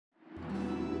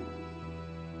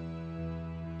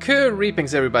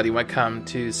Greetings everybody, welcome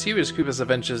to Serious Creepers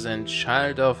Adventures in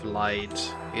Child of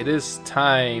Light. It is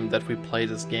time that we play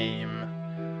this game.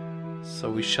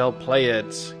 So we shall play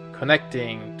it,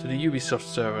 connecting to the Ubisoft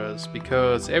servers,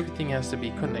 because everything has to be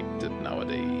connected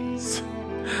nowadays.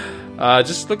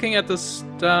 Just looking at the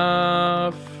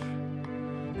stuff.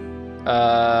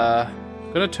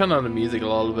 Gonna turn on the music a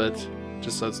little bit,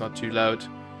 just so it's not too loud.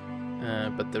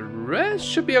 But the rest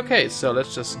should be okay, so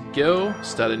let's just go,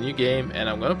 start a new game, and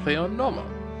I'm gonna play on normal.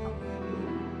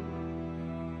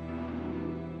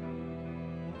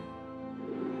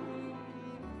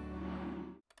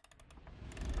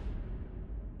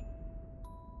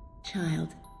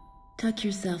 Child, tuck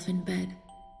yourself in bed,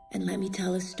 and let me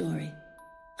tell a story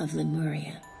of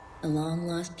Lemuria, a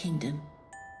long-lost kingdom,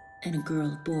 and a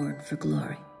girl born for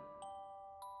glory.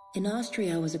 In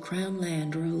Austria was a crown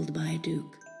land ruled by a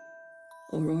duke.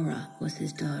 Aurora was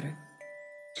his daughter,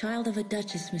 child of a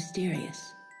duchess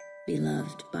mysterious,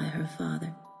 beloved by her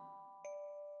father.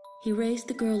 He raised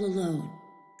the girl alone.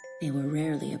 They were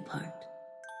rarely apart,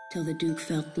 till the duke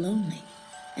felt lonely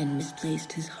and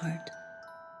misplaced his heart.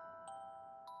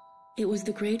 It was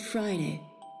the Great Friday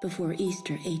before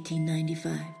Easter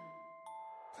 1895.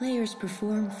 Players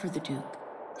performed for the duke,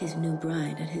 his new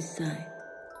bride at his side.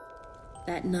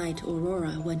 That night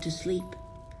Aurora went to sleep.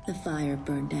 The fire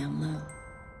burned down low.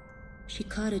 She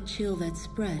caught a chill that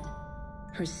spread.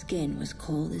 Her skin was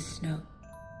cold as snow.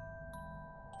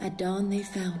 At dawn they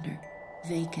found her,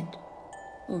 vacant,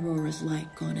 Aurora's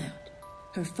light gone out.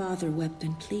 Her father wept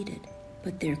and pleaded,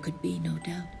 but there could be no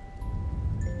doubt.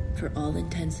 For all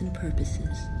intents and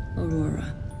purposes,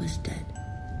 Aurora was dead.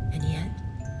 And yet,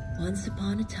 once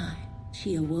upon a time,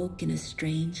 she awoke in a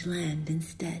strange land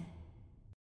instead.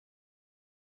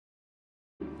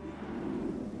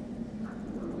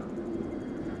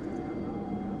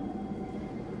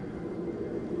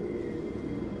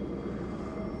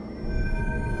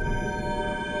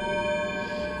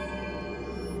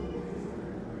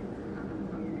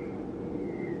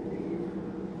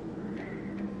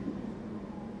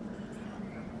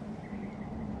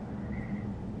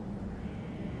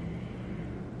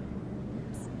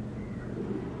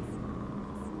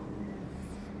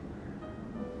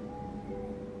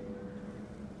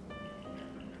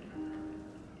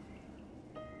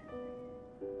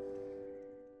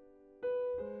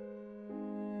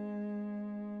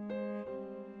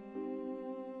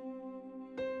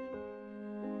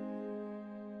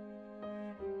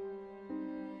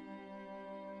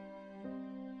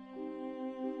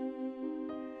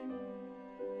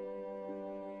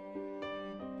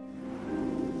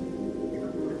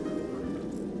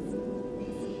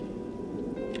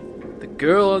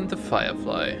 Girl and the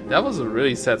Firefly. That was a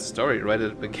really sad story right at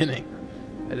the beginning.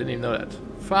 I didn't even know that.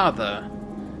 Father,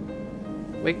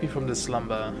 wake me from this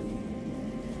slumber.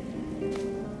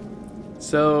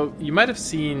 So, you might have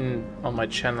seen on my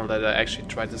channel that I actually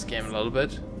tried this game a little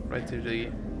bit, right through the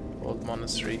old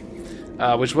monastery,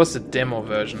 which was the demo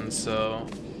version, so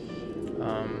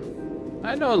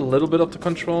I know a little bit of the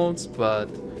controls, but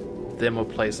demo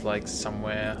plays like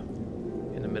somewhere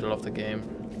in the middle of the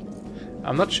game.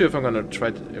 I'm not sure if I'm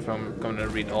gonna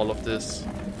read all of this,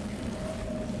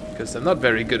 because I'm not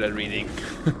very good at reading.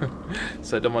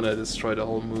 So I don't want to destroy the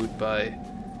whole mood by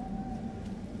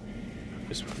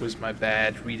with my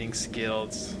bad reading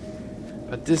skills.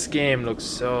 But this game looks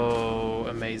so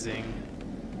amazing.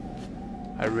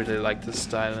 I really like the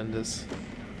style in this.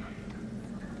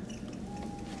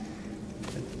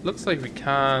 It looks like we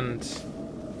can't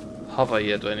hover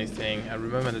yet or anything. I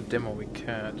remember in the demo we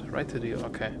could. Right to the...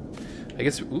 okay. I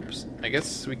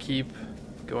guess we keep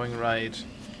going right.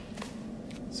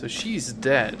 So she's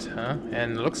dead, huh?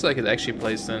 And it looks like it actually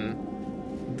plays in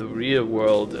the real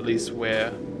world, at least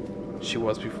where she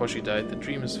was before she died. The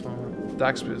dream is far.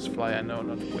 Dark spirits fly, I know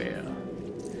not where.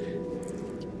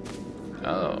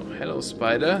 Oh, hello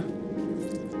spider.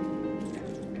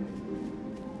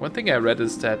 One thing I read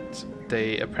is that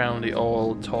they apparently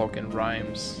all talk in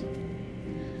rhymes.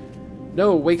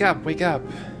 No, wake up, wake up!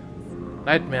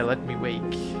 Nightmare, let me wake.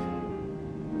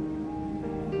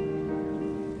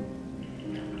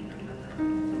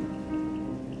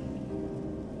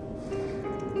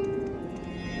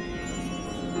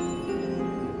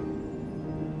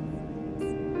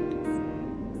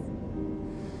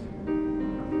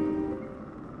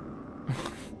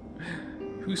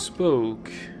 Who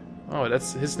spoke? Oh,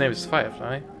 his name is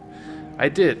Firefly. I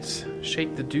did.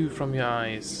 Shake the dew from your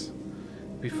eyes.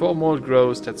 Before mold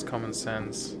grows, that's common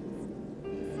sense.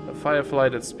 A firefly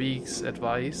that speaks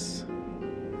advice.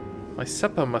 My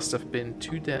supper must have been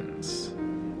too dense.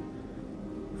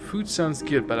 Food sounds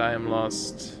good, but I am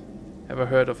lost. Ever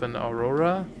heard of an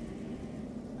Aurora?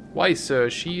 Why, sir,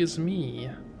 she is me.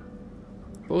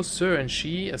 Both sir and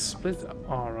she a split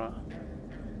aura.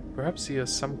 Perhaps he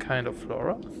is some kind of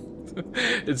flora?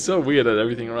 It's so weird that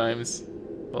everything rhymes.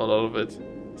 Well, a lot of it.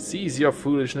 Seize your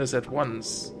foolishness at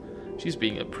once. She's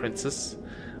being a princess.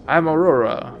 I am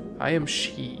Aurora. I am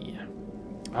she.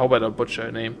 I hope I don't butcher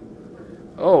her name.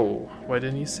 Oh, why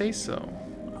didn't you say so?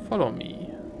 Follow me.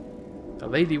 A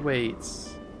lady waits.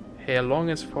 Hair long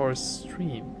as forest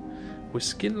stream. With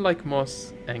skin like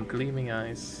moss and gleaming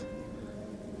eyes.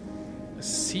 A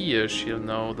seer, she'll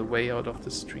know the way out of the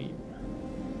stream.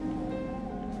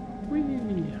 Whee!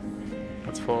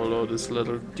 Let's follow this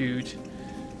little dude.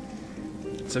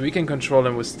 So we can control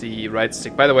him with the right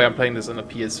stick. By the way, I'm playing this on a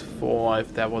PS4,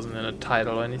 if that wasn't in a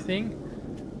title or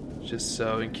anything. Just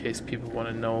so in case people want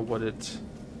to know what it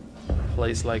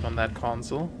plays like on that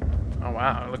console. Oh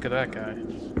wow, look at that guy.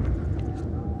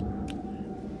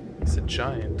 He's a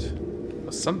giant.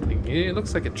 Or something. He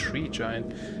looks like a tree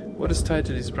giant. What is tied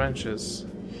to these branches?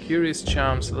 Curious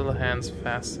charms, little hands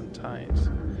fast and tight.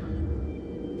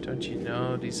 Don't you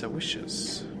know these are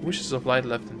wishes? Wishes of light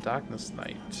left in darkness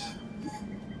night.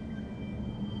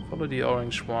 Follow the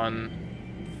orange one.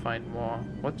 Find more.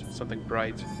 What? Something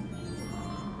bright.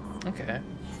 Okay.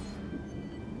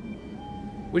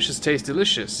 Wishes taste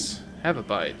delicious. Have a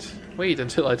bite. Wait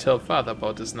until I tell father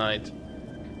about this night.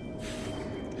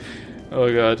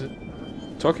 Oh god.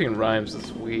 Talking rhymes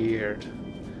is weird.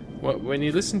 When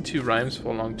you listen to rhymes for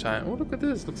a long time... Oh, look at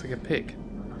this. Looks like a pig.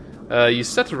 You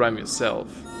start to rhyme yourself.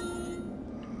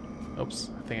 Oops.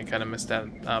 I think I kind of messed that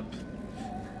up.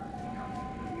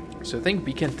 So I think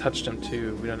we can touch them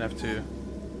too. We don't have to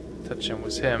touch them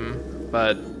with him.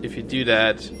 But if you do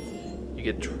that, you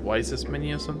get twice as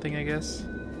many or something, I guess.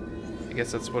 I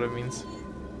guess that's what it means.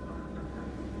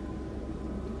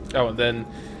 Oh, and then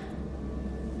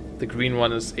the green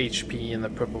one is HP and the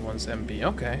purple one's MP.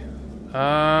 Okay.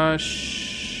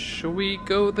 Should we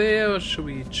go there or should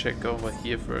we check over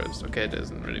here first? Okay, there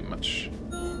isn't really much.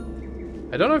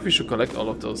 I don't know if we should collect all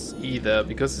of those either,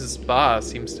 because this bar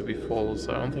seems to be full,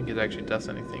 so I don't think it actually does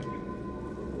anything.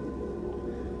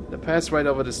 The path's right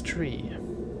over this tree.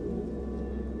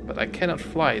 But I cannot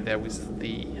fly there with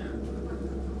thee.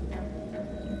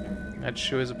 That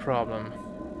sure is a problem.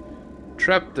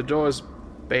 Trapped, the door is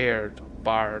barred,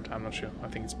 I'm not sure, I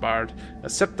think it's barred. A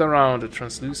scepter around a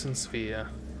translucent sphere.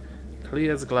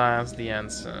 Clear as glass, the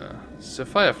answer. Sir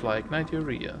Firefly, ignite your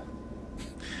rear.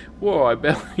 Whoa, I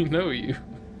barely know you.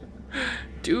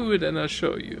 Do it and I'll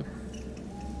show you.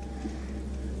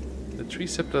 The tree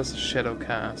scepter's a shadow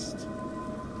cast.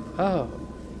 Oh.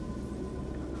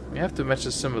 We have to match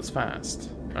the symbols fast.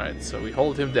 Alright, so we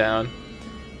hold him down.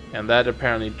 And that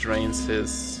apparently drains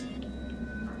his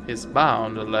bar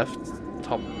on the left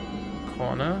top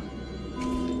corner.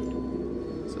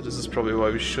 So this is probably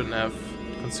why we shouldn't have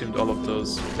consumed all of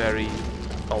those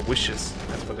wishes,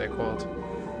 that's what they're called.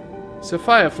 So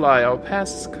Firefly, our path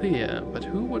is clear, but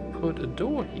who would put a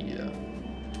door here?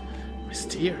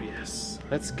 Mysterious.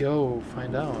 Let's go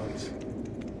find out.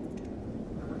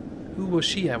 Who was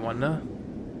she, I wonder?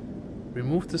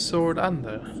 Remove the sword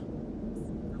under.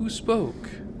 Who spoke?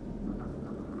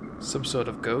 Some sort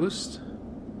of ghost?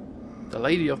 The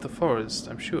lady of the forest,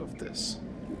 I'm sure of this.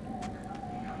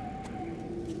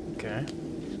 Okay.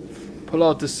 Pull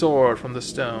out the sword from the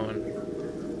stone.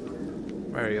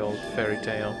 Very old fairy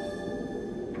tale.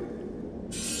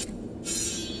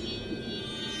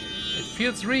 It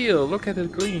feels real, look at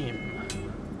it gleam.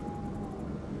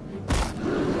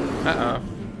 Uh-oh.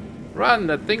 Run,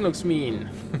 that thing looks mean.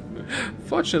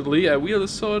 Fortunately, I wield a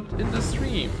sword in the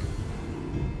stream.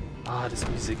 Ah, this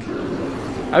music.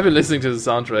 I've been listening to the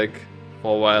soundtrack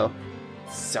for a while.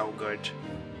 So good.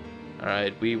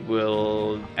 Alright, we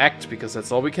will act because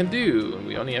that's all we can do.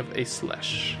 We only have a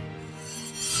slash.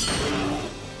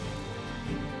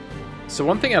 So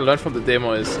one thing I learned from the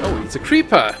demo is... Oh, it's a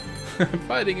creeper! I'm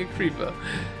fighting a creeper.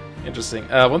 Interesting.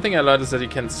 One thing I learned is that you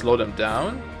can slow them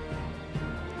down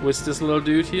with this little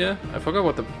dude here. I forgot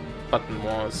what the button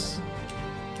was.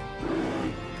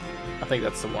 I think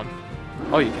that's the one.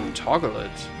 Oh, you can toggle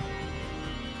it.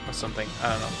 Or something.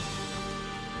 I don't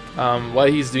know. While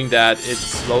he's doing that, it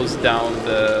slows down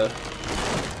the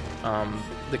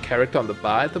character on the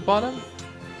bar at the bottom.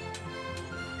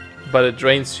 But it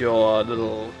drains your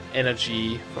little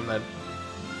energy from that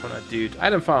dude.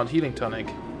 Item found, healing tonic.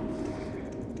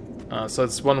 So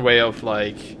it's one way of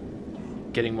like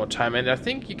getting more time, and I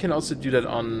think you can also do that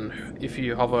on if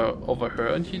you hover over her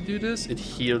and you do this, it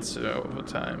heals her over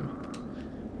time.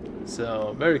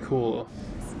 So very cool.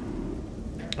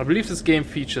 I believe this game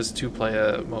features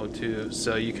 2-player mode too,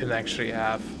 so you can actually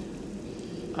have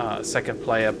second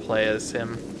player play as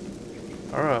him.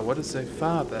 Aurora, what is a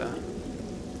father?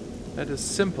 That is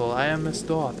simple. I am his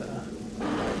daughter.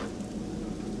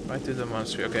 Right to the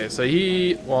monastery. Okay, so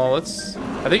he... Well, let's...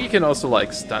 I think you can also,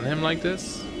 like, stun him like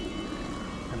this.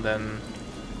 And then...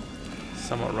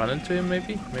 somewhat run into him,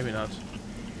 maybe? Maybe not.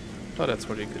 Oh, that's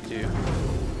what you could do.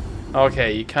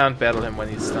 Okay, you can't battle him when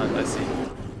he's stunned, I see.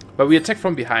 But we attack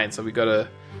from behind, so we got a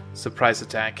surprise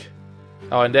attack.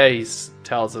 Oh, and there he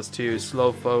tells us to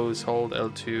slow foes, hold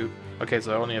L2. Okay,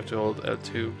 so I only have to hold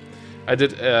L2.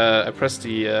 I pressed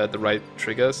the right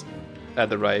triggers,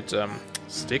 the right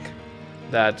stick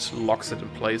that locks it in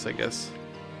place, I guess.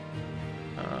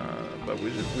 But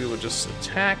we will just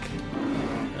attack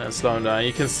and slow him down.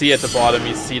 You can see at the bottom,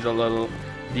 you see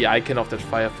the icon of that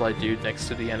Firefly dude next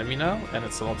to the enemy now, and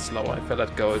it's a lot slower. If I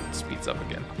let go, it speeds up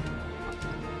again.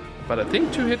 But I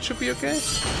think 2 hits should be okay.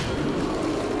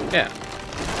 Yeah,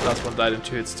 last one died in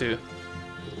 2 hits too.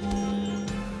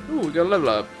 Ooh, we got a level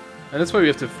up. And that's why we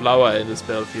have to flower in this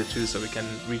battlefield too, so we can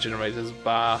regenerate his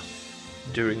bar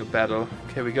during a battle.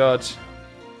 Okay, we got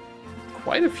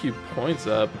quite a few points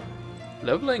up.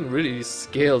 Leveling really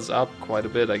scales up quite a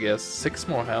bit, I guess. 6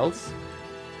 more health.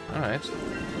 Alright.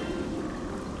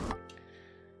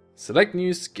 Select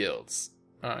new skills.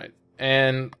 Alright.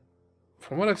 And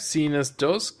from what I've seen is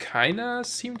those kinda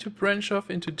seem to branch off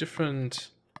into different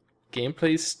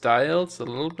gameplay styles a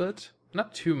little bit.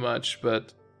 Not too much,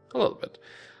 but a little bit.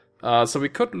 So we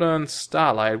could learn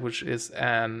Starlight, which is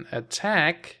an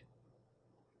attack,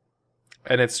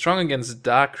 and it's strong against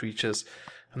dark creatures.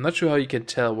 I'm not sure how you can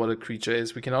tell what a creature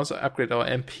is. We can also upgrade our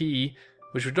MP,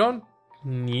 which we don't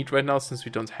need right now since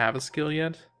we don't have a skill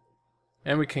yet.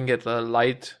 And we can get a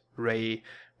Light Ray,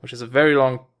 which is a very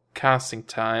long casting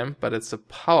time, but it's a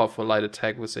powerful light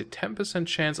attack with a 10%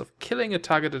 chance of killing a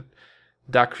targeted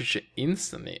dark creature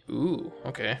instantly. Ooh,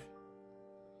 okay.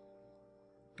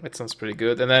 That sounds pretty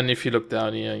good. And then if you look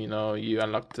down here, you know, you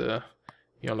unlock them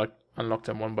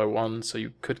one by one, so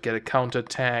you could get a counter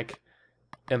attack,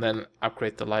 and then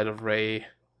upgrade the light ray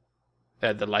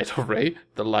that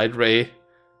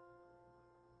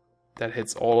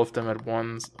hits all of them at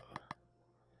once.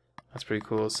 That's pretty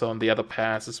cool. So on the other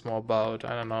pass, it's more about,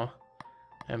 I don't know,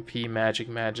 MP,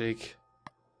 magic,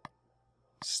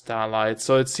 Starlight.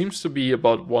 So it seems to be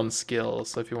about one skill.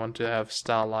 So if you want to have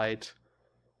Starlight,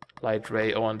 Light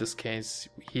Ray, or in this case,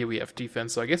 here we have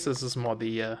defense. So I guess this is more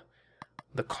the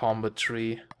combat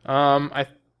tree. I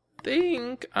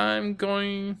think I'm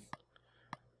going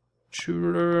to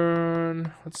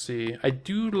learn... Let's see. I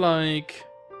do like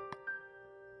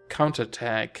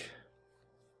counterattack.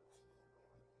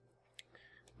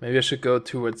 Maybe I should go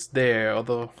towards there,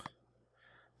 although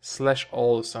slash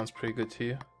all sounds pretty good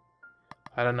too.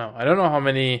 I don't know. I don't know how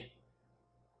many...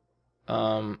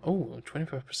 oh,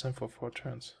 25% for 4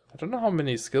 turns. I don't know how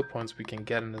many skill points we can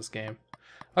get in this game.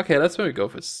 Okay, let's maybe go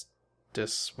for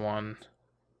this one.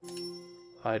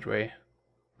 Light Ray.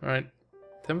 Alright.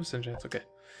 10% chance, okay.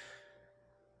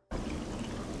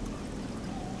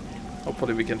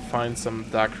 Hopefully we can find some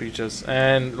dark creatures.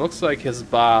 And it looks like his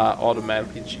bar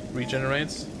automatically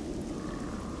regenerates.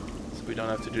 So we don't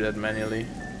have to do that manually.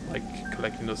 Like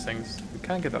collecting those things. We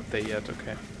can't get up there yet,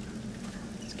 okay.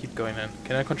 Keep going in.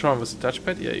 Can I control him with the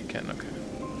touchpad? Yeah, you can, okay.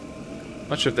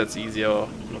 Not sure if that's easy or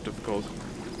more difficult.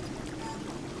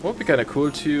 It would be kind of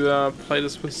cool to play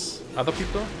this with other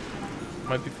people.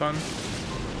 Might be fun.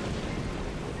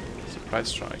 Surprise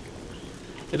strike.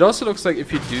 It also looks like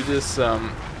if you do this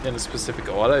in a specific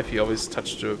order, if you always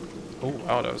touch the... Oh,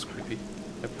 wow, that was creepy.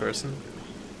 That person.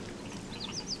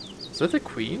 Is that the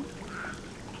queen?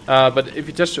 But if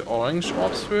you touch the orange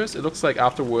orbs first, it looks like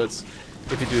afterwards,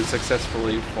 if you do it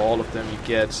successfully for all of them, you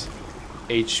get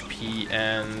HP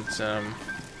and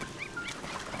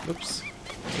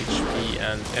HP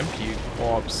and MP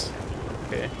orbs.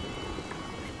 Okay.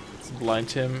 Let's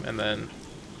blind him and then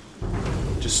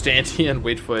just stand here and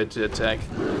wait for it to attack.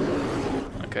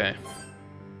 Okay.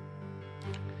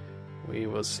 We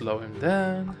will slow him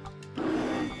down.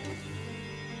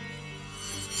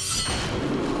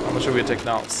 How much should we attack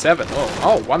now? 7.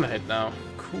 Oh, 1 hit now.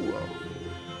 Cool.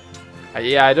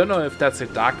 Yeah, I don't know if that's a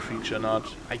dark creature or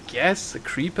not. I guess a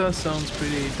creeper sounds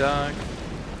pretty dark.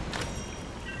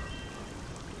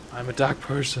 I'm a dark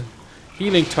person.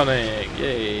 Healing tonic,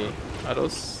 yay. Are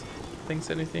those things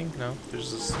anything? No,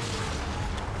 there's just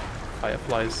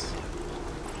fireflies.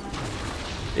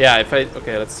 Yeah,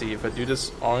 okay, let's see. If I do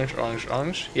this orange.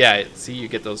 Yeah, see, you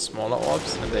get those smaller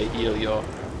orbs and they heal your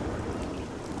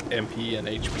MP and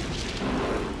HP.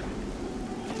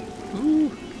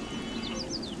 Ooh.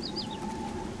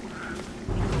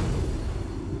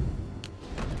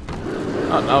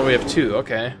 Oh, now we have 2,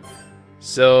 okay.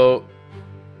 So...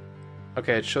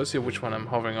 Okay, it shows you which one I'm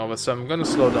hovering over, so I'm gonna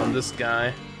slow down this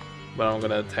guy, but I'm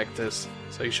gonna attack this,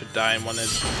 so you should die in 1 hit.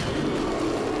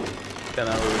 Then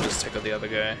I will just tackle the other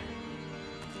guy.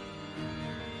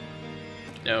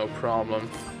 No problem.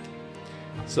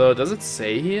 So, does it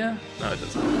say here? No, it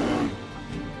doesn't. I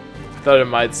thought it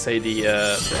might say the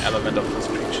element of those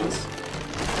creatures.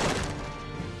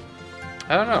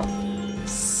 I don't know.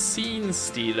 Scene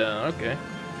Stealer, okay.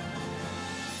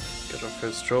 Got our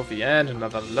first trophy and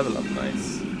another level up,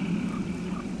 nice.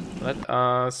 Let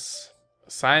us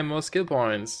assign more skill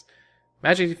points.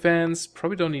 Magic defense,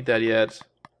 probably don't need that yet.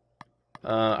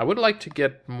 I would like to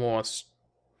get more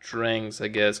strengths, I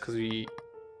guess, because we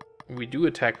do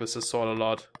attack with the sword a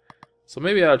lot. So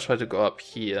maybe I'll try to go up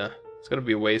here. It's gonna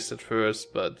be a waste at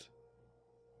first, but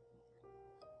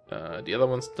the other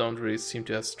ones don't really seem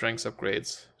to have strength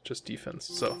upgrades, just defense.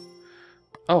 So,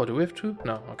 oh, do we have 2?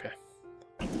 No, okay.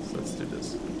 So let's do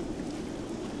this.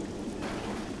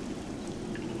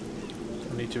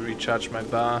 I need to recharge my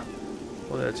bar.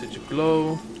 Hold it to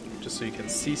glow, just so you can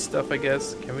see stuff, I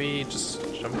guess. Can we just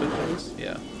jump into those?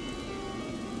 Yeah.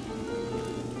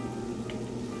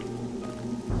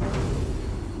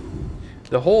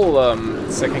 The whole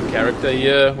second character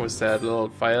here, with that little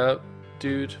Firefly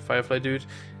dude,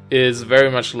 is very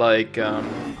much like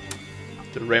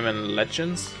the Rayman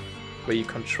Legends, where you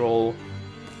control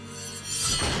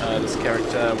this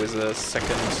character with a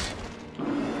second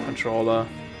controller.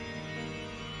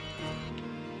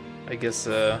 I guess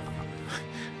the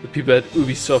people at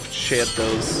Ubisoft shared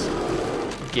those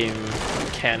game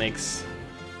mechanics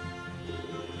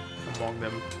among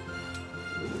them.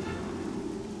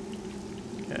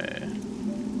 Okay.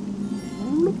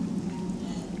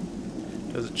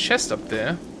 There's a chest up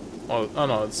there. Oh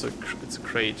no, it's a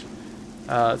crate.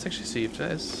 Let's actually see if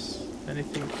there's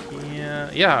anything here.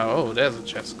 Yeah, oh, there's a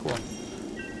chest. Cool.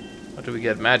 What do we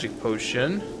get? Magic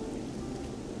potion.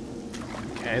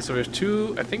 Okay, so we have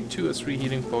 2, I think 2 or 3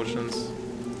 healing potions.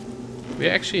 We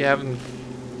actually haven't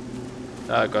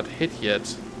got hit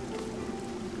yet.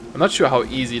 I'm not sure how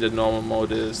easy the normal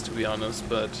mode is, to be honest,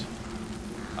 but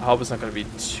I hope it's not going to be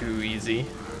too easy.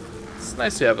 It's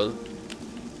nice to have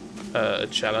a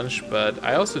challenge, but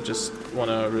I also just want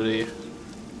to really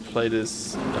play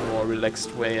this in a more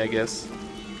relaxed way, I guess.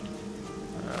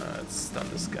 Let's stun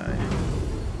this guy.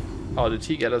 Oh, did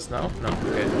he get us now? No,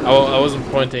 okay. I wasn't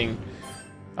pointing.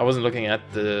 I wasn't looking at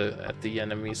the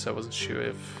enemy, so I wasn't sure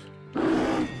if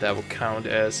that would count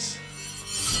as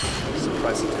a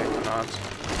surprise attack or not.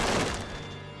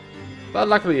 But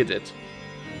luckily it did.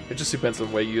 It just depends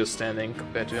on where you're standing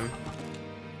compared to him.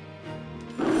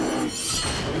 There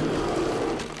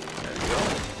we go.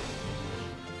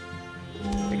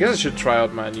 I guess I should try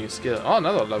out my new skill. Oh,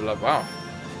 another level up, wow.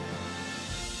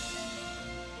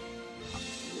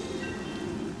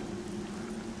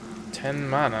 $10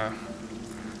 mana.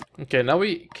 Okay, now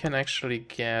we can actually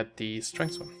get the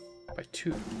strength one by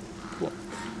 2. Cool.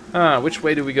 Which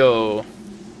way do we go?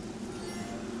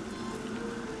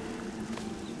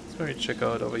 Let's maybe check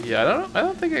out over here. I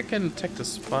don't think I can attack the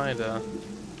spider.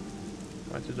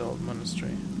 Right to the old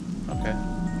monastery. Okay.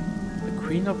 The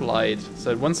Queen of Light. So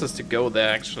it wants us to go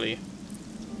there actually.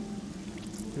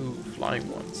 Ooh, flying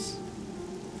ones.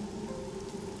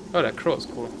 Oh, that crow is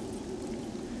cool.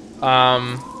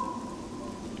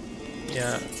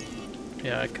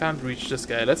 Yeah, I can't reach this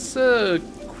guy. Let's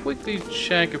quickly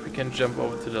check if we can jump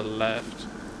over to the left.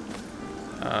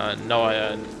 No,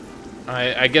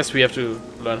 I guess we have to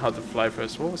learn how to fly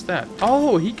first. What was that?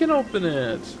 Oh, he can open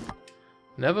it.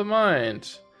 Never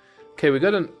mind. Okay, we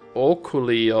got an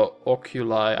oculi or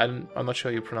oculi. I'm not sure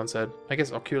how you pronounce that. I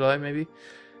guess oculi maybe.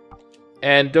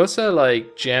 And those are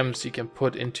like gems you can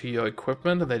put into your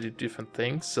equipment, and they do different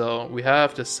things. So we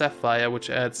have the sapphire,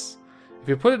 which adds. If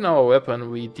you put it in our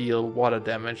weapon, we deal water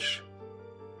damage.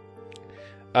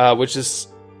 Which is,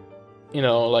 you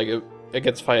know, like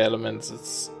against fire elements,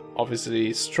 it's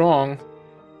obviously strong,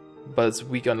 but it's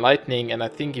weak on lightning. And I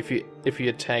think if you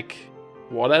attack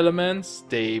water elements,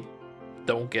 they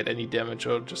don't get any damage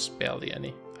or just barely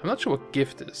any. I'm not sure what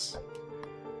gift is.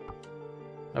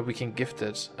 We can gift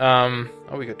it. Oh,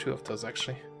 we got 2 of those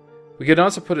actually. We can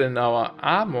also put it in our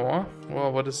armor.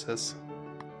 Well, what is this?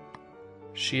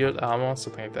 Shield, armor,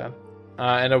 something like that.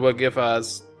 And it will give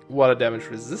us water damage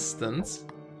resistance.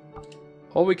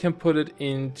 Or we can put it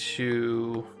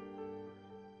into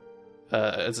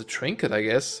as a trinket, I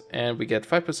guess, and we get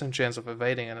 5% chance of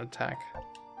evading an attack.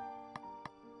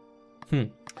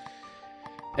 And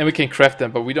we can craft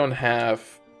them, but we don't have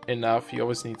enough. You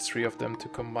always need 3 of them to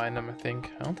combine them, I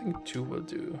think. I don't think 2 will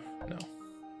do. No.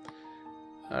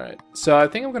 Alright, so I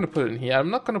think I'm gonna put it in here. I'm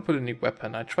not gonna put any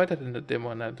weapon. I tried that in the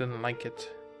demo and I didn't like it.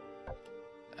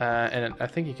 And I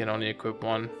think you can only equip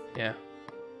one. Yeah.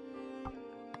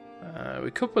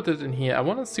 We could put it in here. I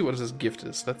want to see what this gift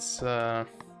is. Let's do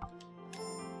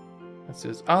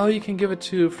this. Oh, you can give it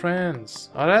to friends.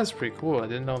 Oh, that's pretty cool. I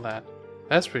didn't know that.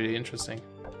 That's pretty interesting.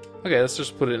 Okay, let's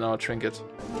just put it in our trinket.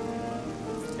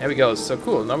 There we go. So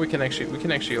cool. Now we can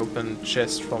actually open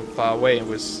chests from far away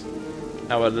with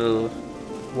our little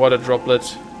water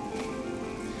droplet.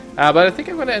 But I think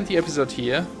I'm gonna end the episode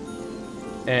here.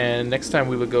 And next time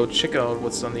we will go check out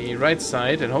what's on the right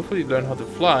side and hopefully learn how to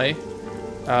fly.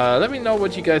 Let me know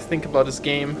what you guys think about this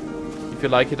game, if you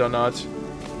like it or not.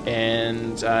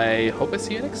 And I hope I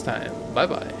see you next time. Bye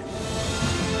bye.